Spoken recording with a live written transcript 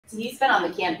He's been on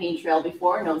the campaign trail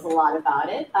before, knows a lot about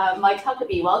it. Mike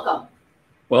Huckabee, welcome.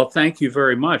 Well, thank you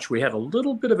very much. We had a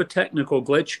little bit of a technical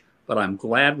glitch, but I'm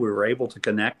glad we were able to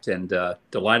connect and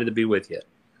delighted to be with you.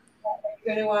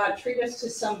 You're going to treat us to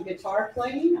some guitar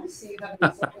playing? I see you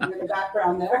have something in the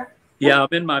background there. Yeah, I'm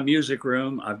in my music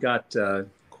room. I've got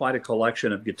quite a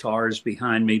collection of guitars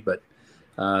behind me, but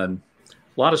a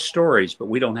lot of stories, but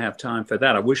we don't have time for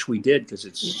that. I wish we did because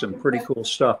it's some pretty cool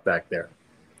stuff back there.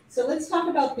 So let's talk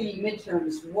about the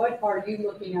midterms. What are you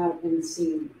looking at and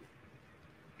seeing?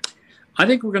 I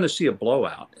think we're going to see a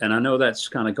blowout, and I know that's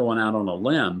kind of going out on a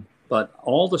limb, but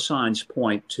all the signs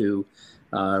point to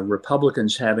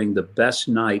Republicans having the best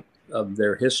night of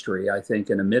their history, I think,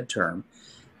 in a midterm.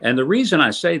 And the reason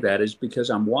I say that is because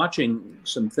I'm watching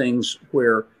some things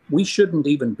where we shouldn't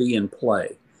even be in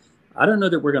play. I don't know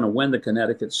that we're going to win the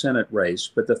Connecticut Senate race,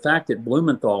 but the fact that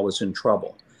Blumenthal is in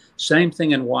trouble. Same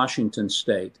thing in Washington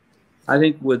State. I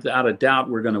think without a doubt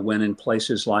we're going to win in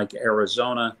places like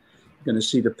Arizona. Going to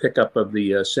see the pickup of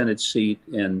the Senate seat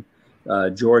in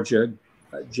Georgia.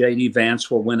 J.D.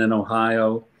 Vance will win in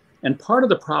Ohio. And part of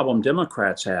the problem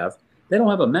Democrats have, they don't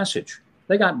have a message.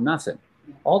 They got nothing.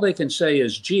 All they can say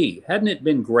is, gee, hadn't it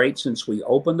been great since we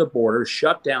opened the border,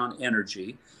 shut down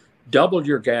energy, doubled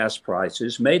your gas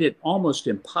prices, made it almost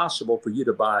impossible for you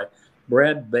to buy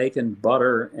bread, bacon,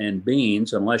 butter, and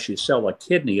beans unless you sell a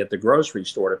kidney at the grocery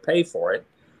store to pay for it.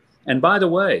 And by the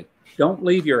way, don't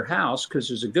leave your house because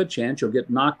there's a good chance you'll get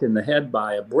knocked in the head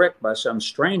by a brick by some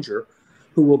stranger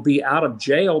who will be out of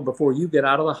jail before you get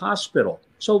out of the hospital.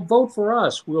 So vote for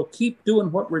us. We'll keep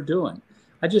doing what we're doing.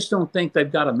 I just don't think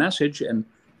they've got a message. And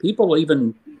people,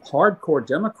 even hardcore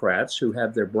Democrats who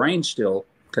have their brains still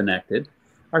connected,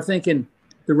 are thinking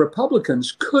the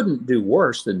Republicans couldn't do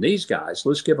worse than these guys.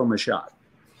 Let's give them a shot.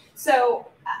 So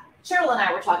Cheryl and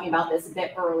I were talking about this a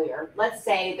bit earlier. Let's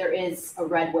say there is a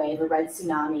red wave, a red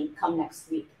tsunami come next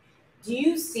week. Do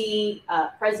you see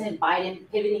President Biden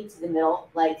pivoting to the middle,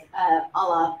 like a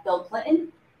la Bill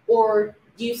Clinton? Or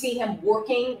do you see him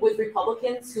working with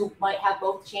Republicans who might have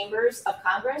both chambers of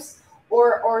Congress?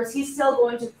 Or is he still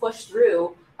going to push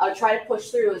through, try to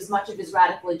push through as much of his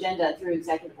radical agenda through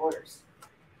executive orders?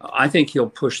 I think he'll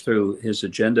push through his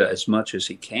agenda as much as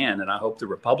he can, and I hope the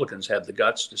Republicans have the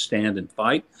guts to stand and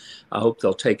fight. I hope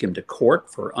they'll take him to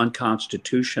court for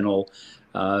unconstitutional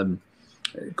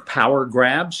power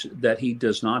grabs that he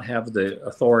does not have the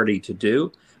authority to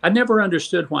do. I never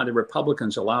understood why the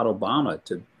Republicans allowed Obama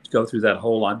to go through that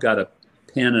whole "I've got a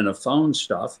pen and a phone"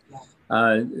 stuff.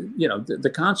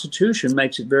 The Constitution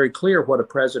makes it very clear what a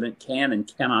president can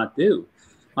and cannot do.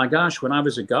 My gosh, when I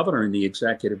was a governor in the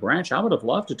executive branch, I would have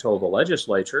loved to tell the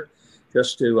legislature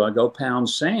just to go pound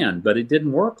sand, but it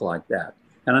didn't work like that.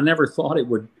 And I never thought it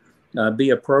would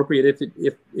be appropriate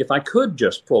if I could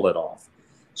just pull it off.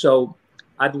 So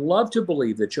I'd love to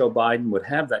believe that Joe Biden would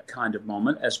have that kind of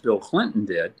moment, as Bill Clinton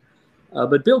did.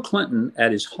 But Bill Clinton,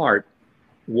 at his heart,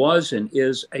 was and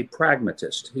is a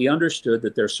pragmatist. He understood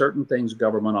that there are certain things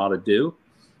government ought to do,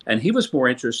 and he was more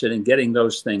interested in getting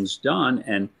those things done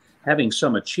and having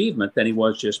some achievement than he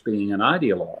was just being an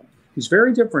ideologue. He's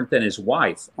very different than his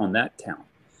wife on that count.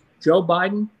 Joe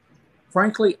Biden,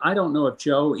 frankly, I don't know if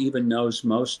Joe even knows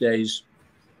most days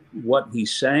what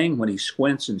he's saying when he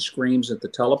squints and screams at the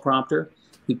teleprompter.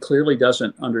 He clearly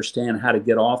doesn't understand how to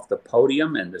get off the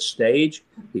podium and the stage.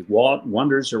 He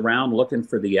wanders around looking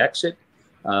for the exit,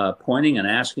 pointing and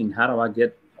asking, how do I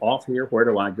get off here? Where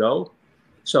do I go?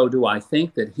 So do I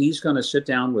think that he's going to sit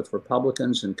down with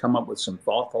Republicans and come up with some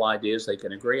thoughtful ideas they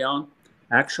can agree on?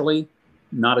 Actually,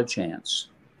 not a chance.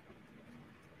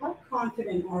 How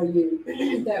confident are you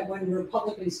that when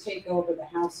Republicans take over the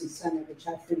House and Senate, which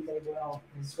I think they will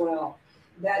as well,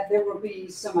 that there will be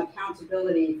some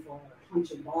accountability for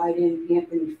Hunter Biden,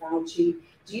 Anthony Fauci?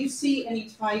 Do you see any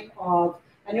type of,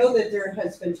 I know that there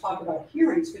has been talk about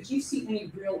hearings, but do you see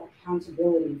any real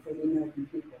accountability for the American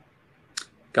people?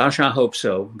 Gosh, I hope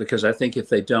so, because I think if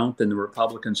they don't, then the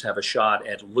Republicans have a shot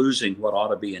at losing what ought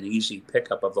to be an easy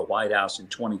pickup of the White House in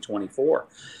 2024.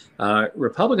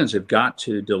 Republicans have got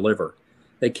to deliver.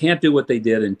 They can't do what they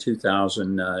did in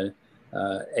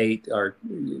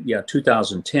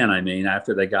 2010, I mean,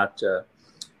 after they got the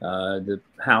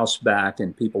House back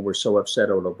and people were so upset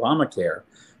over Obamacare.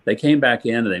 They came back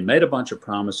in and they made a bunch of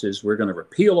promises. We're going to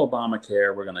repeal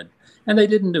Obamacare. And they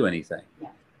didn't do anything. Yeah.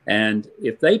 And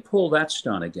if they pull that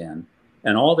stunt again,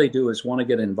 and all they do is want to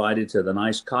get invited to the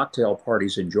nice cocktail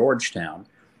parties in Georgetown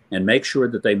and make sure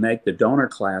that they make the donor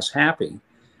class happy,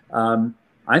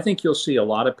 I think you'll see a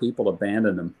lot of people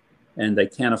abandon them, and they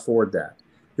can't afford that.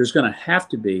 There's going to have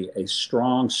to be a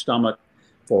strong stomach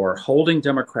for holding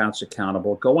Democrats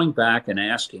accountable, going back and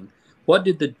asking, what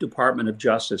did the Department of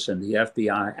Justice and the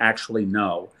FBI actually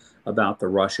know about the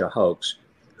Russia hoax?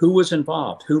 Who was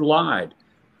involved? Who lied?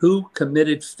 Who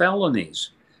committed felonies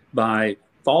by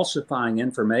falsifying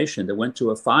information that went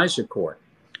to a FISA court?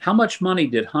 How much money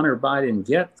did Hunter Biden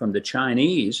get from the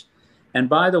Chinese? And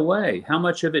by the way, how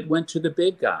much of it went to the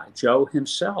big guy, Joe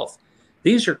himself?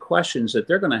 These are questions that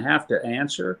they're going to have to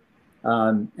answer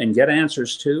and get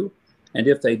answers to. And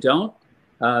if they don't,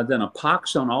 then a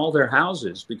pox on all their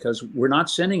houses, because we're not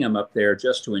sending them up there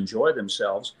just to enjoy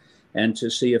themselves and to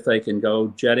see if they can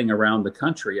go jetting around the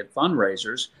country at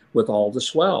fundraisers with all the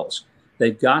swells.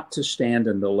 They've got to stand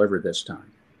and deliver this time.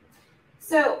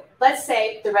 So let's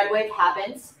say the red wave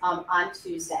happens on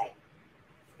Tuesday.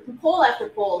 Poll after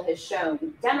poll has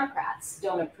shown Democrats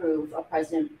don't approve of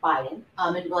President Biden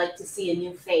and would like to see a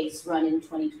new face run in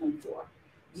 2024.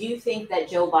 Do you think that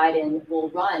Joe Biden will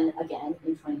run again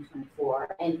in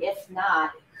 2024? And if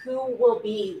not, who will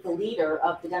be the leader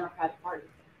of the Democratic Party?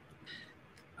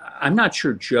 I'm not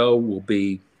sure Joe will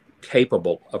be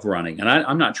capable of running. And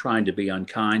I'm not trying to be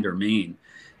unkind or mean,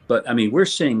 but I mean, we're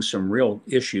seeing some real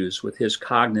issues with his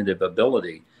cognitive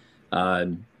ability,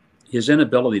 his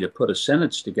inability to put a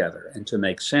sentence together and to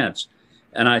make sense.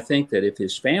 And I think that if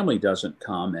his family doesn't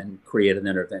come and create an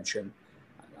intervention,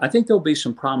 I think there'll be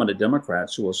some prominent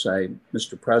Democrats who will say,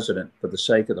 Mr. President, for the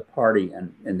sake of the party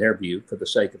and, in their view, for the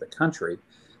sake of the country,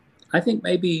 I think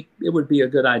maybe it would be a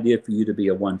good idea for you to be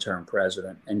a one-term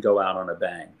president and go out on a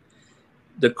bang.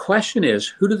 The question is,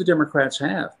 who do the Democrats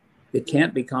have? It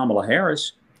can't be Kamala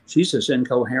Harris. She's as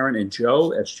incoherent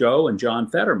as Joe and John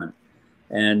Fetterman.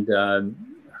 And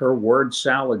her word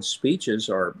salad speeches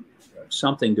are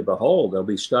something to behold. They'll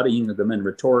be studying them in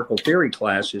rhetorical theory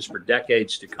classes for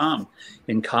decades to come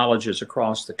in colleges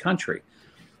across the country.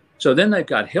 So then they've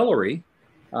got Hillary,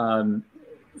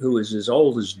 who is as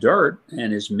old as dirt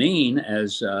and as mean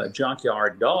as a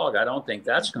junkyard dog. I don't think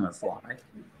that's going to fly.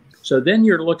 So then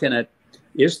you're looking at,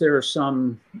 is there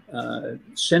some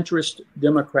centrist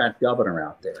Democrat governor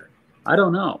out there? I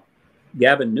don't know.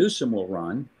 Gavin Newsom will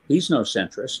run. He's no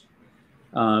centrist.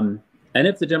 And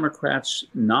if the Democrats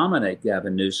nominate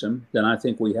Gavin Newsom, then I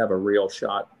think we have a real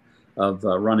shot of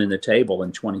running the table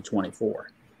in 2024.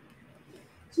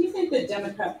 Do you think the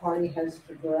Democrat Party has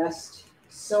progressed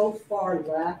so far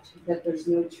left that there's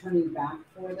no turning back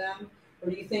for them? Or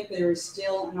do you think there is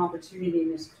still an opportunity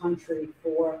in this country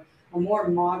for a more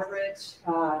moderate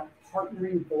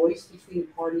partnering voice between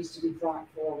parties to be brought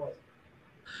forward?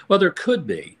 Well, there could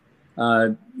be.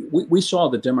 We saw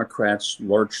the Democrats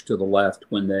lurch to the left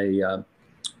when they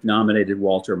nominated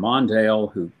Walter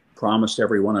Mondale, who promised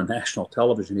everyone on national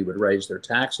television he would raise their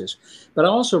taxes. But I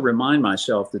also remind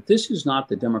myself that this is not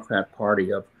the Democrat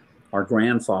Party of our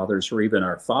grandfathers or even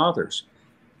our fathers.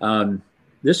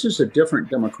 This is a different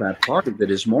Democrat Party that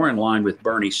is more in line with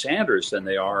Bernie Sanders than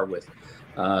they are with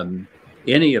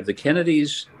any of the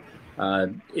Kennedys.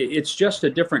 It's just a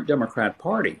different Democrat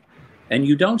Party. And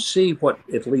you don't see what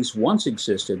at least once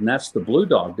existed, and that's the Blue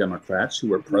Dog Democrats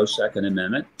who are pro-Second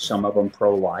Amendment, some of them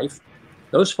pro-life.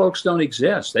 Those folks don't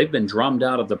exist. They've been drummed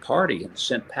out of the party and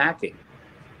sent packing.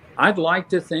 I'd like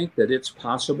to think that it's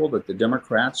possible that the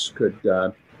Democrats could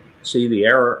see the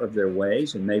error of their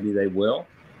ways, and maybe they will.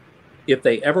 If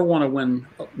they ever want to win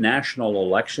national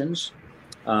elections,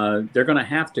 they're going to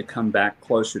have to come back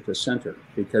closer to center,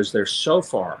 because they're so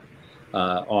far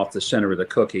off the center of the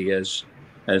cookie, as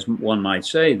one might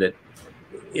say, that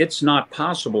it's not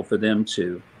possible for them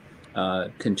to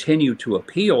continue to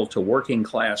appeal to working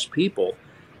class people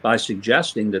by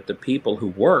suggesting that the people who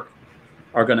work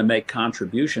are going to make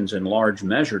contributions in large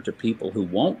measure to people who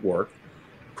won't work,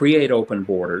 create open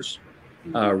borders,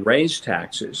 raise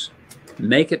taxes,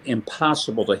 make it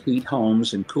impossible to heat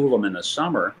homes and cool them in the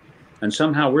summer, and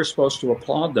somehow we're supposed to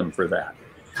applaud them for that.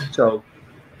 So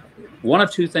one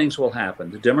of two things will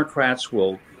happen. The Democrats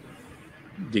will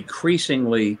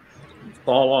decreasingly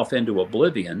fall off into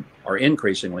oblivion, or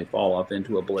increasingly fall off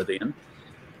into oblivion,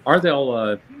 or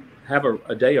they'll have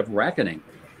a day of reckoning,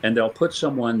 and they'll put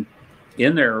someone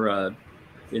in their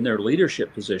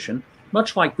leadership position,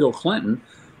 much like Bill Clinton,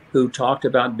 who talked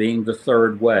about being the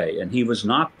third way, and he was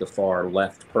not the far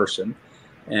left person.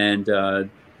 And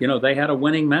they had a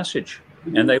winning message,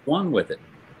 and they won with it.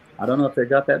 I don't know if they've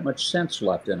got that much sense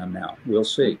left in them now. We'll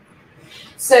see.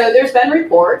 So there's been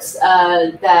reports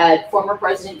that former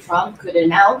President Trump could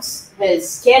announce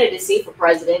his candidacy for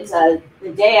president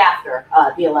the day after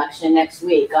the election next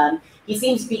week. He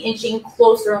seems to be inching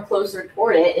closer and closer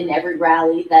toward it in every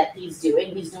rally that he's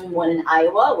doing. He's doing one in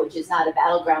Iowa, which is not a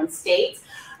battleground state,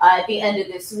 at the end of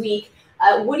this week.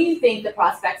 What do you think the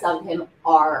prospects of him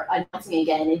are announcing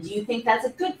again? And do you think that's a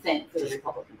good thing for the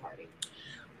Republican Party?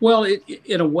 Well,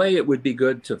 in a way, it would be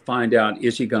good to find out,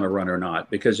 is he going to run or not?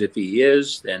 Because if he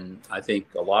is, then I think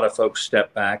a lot of folks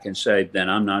step back and say, then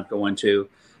I'm not going to,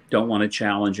 don't want to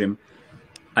challenge him.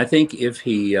 I think if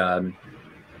he's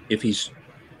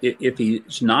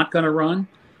not going to run,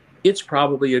 it's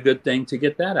probably a good thing to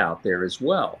get that out there as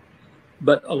well.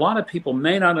 But a lot of people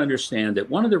may not understand that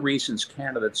one of the reasons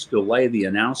candidates delay the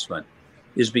announcement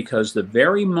is because the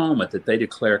very moment that they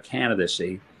declare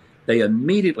candidacy, they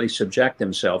immediately subject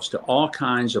themselves to all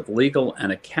kinds of legal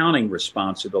and accounting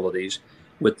responsibilities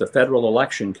with the Federal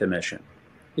Election Commission.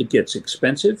 It gets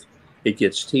expensive, it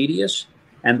gets tedious,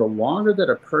 and the longer that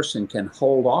a person can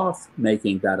hold off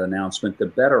making that announcement, the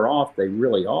better off they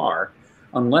really are,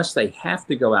 unless they have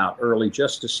to go out early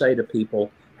just to say to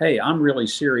people, hey, I'm really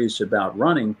serious about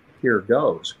running, here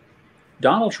goes.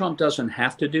 Donald Trump doesn't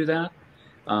have to do that.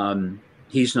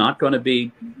 He's not going to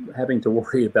be having to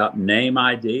worry about name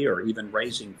ID or even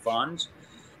raising funds.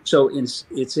 So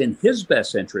it's in his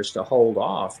best interest to hold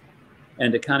off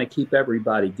and to kind of keep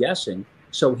everybody guessing,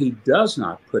 so he does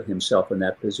not put himself in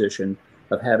that position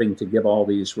of having to give all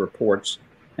these reports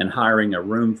and hiring a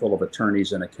room full of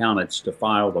attorneys and accountants to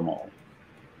file them all.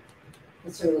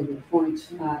 That's a really good point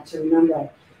to remember.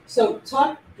 So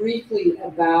talk briefly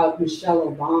about Michelle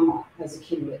Obama as a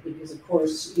candidate, because of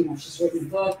course, you know, she's written a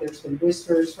book. There's been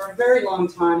whispers for a very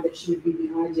long time that she would be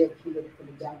the ideal candidate for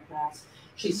the Democrats.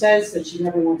 She says that she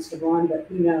never wants to run, but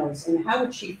who knows? And how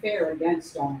would she fare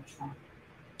against Donald Trump?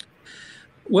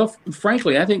 Well,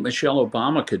 frankly, I think Michelle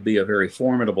Obama could be a very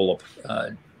formidable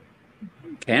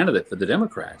candidate for the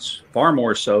Democrats, far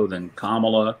more so than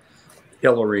Kamala,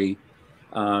 Hillary.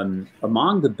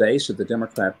 Among the base of the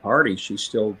Democrat Party, she's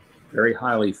still very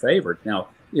highly favored. Now,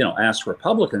 you know, ask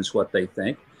Republicans what they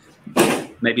think.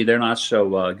 Maybe they're not so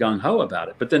gung-ho about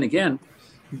it. But then again,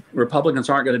 Republicans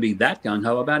aren't going to be that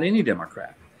gung-ho about any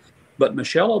Democrat. But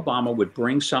Michelle Obama would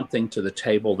bring something to the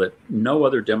table that no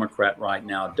other Democrat right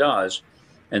now does,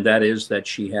 and that is that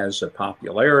she has a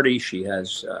popularity, she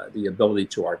has the ability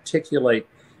to articulate.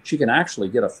 She can actually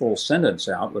get a full sentence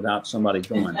out without somebody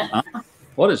going, huh?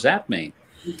 What does that mean?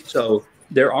 So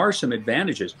there are some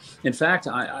advantages. In fact,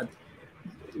 I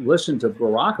listened to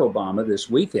Barack Obama this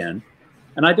weekend,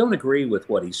 and I don't agree with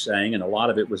what he's saying, and a lot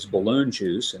of it was balloon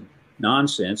juice and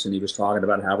nonsense, and he was talking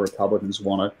about how Republicans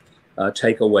want to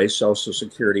take away Social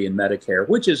Security and Medicare,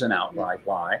 which is an outright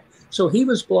lie. So he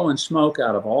was blowing smoke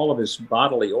out of all of his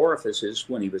bodily orifices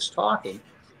when he was talking.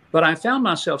 But I found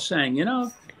myself saying, you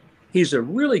know, he's a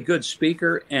really good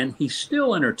speaker, and he's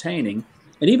still entertaining.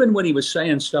 And even when he was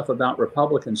saying stuff about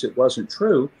Republicans, it wasn't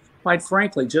true. Quite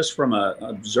frankly, just from an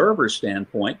observer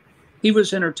standpoint, he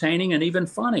was entertaining and even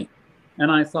funny.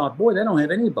 And I thought, boy, they don't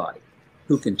have anybody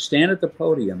who can stand at the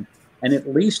podium and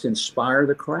at least inspire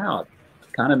the crowd,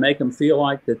 kind of make them feel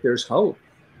like that there's hope.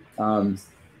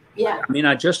 Yeah. I mean,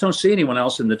 I just don't see anyone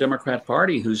else in the Democrat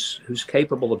Party who's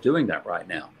capable of doing that right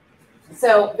now.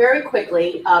 So very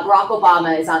quickly, Barack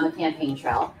Obama is on the campaign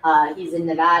trail. He's in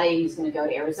Nevada. He's going to go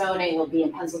to Arizona. He'll be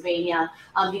in Pennsylvania.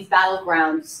 These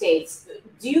battleground states.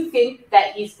 Do you think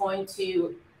that he's going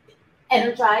to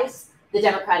energize the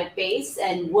Democratic base,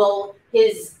 and will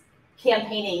his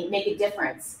campaigning make a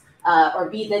difference or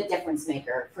be the difference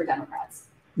maker for Democrats?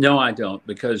 No, I don't,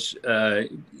 because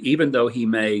even though he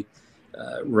may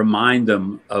remind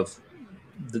them of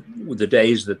the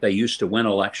days that they used to win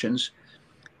elections,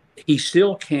 he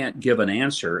still can't give an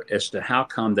answer as to how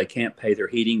come they can't pay their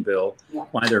heating bill,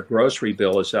 why their grocery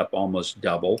bill is up almost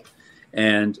double,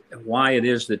 and why it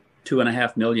is that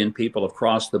 2.5 million people have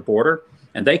crossed the border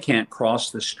and they can't cross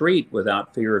the street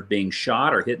without fear of being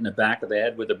shot or hit in the back of the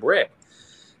head with a brick.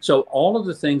 So all of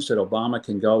the things that Obama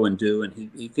can go and do,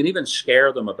 and he can even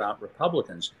scare them about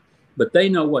Republicans, but they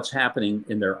know what's happening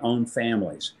in their own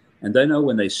families. And they know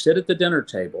when they sit at the dinner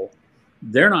table,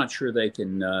 they're not sure they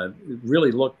can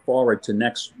really look forward to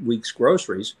next week's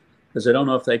groceries because they don't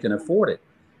know if they can afford it.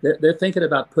 They're thinking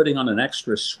about putting on an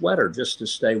extra sweater just to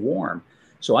stay warm.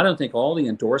 So I don't think all the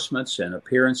endorsements and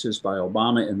appearances by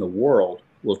Obama in the world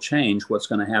will change what's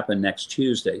going to happen next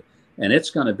Tuesday. And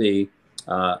it's going to be,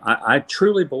 I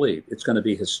truly believe it's going to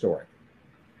be historic.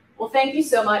 Well, thank you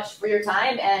so much for your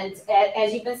time. And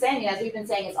as you've been saying, as we've been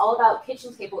saying, it's all about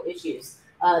kitchen table issues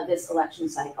this election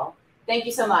cycle. Thank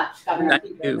you so much, Governor.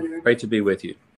 Thank you. Great to be with you.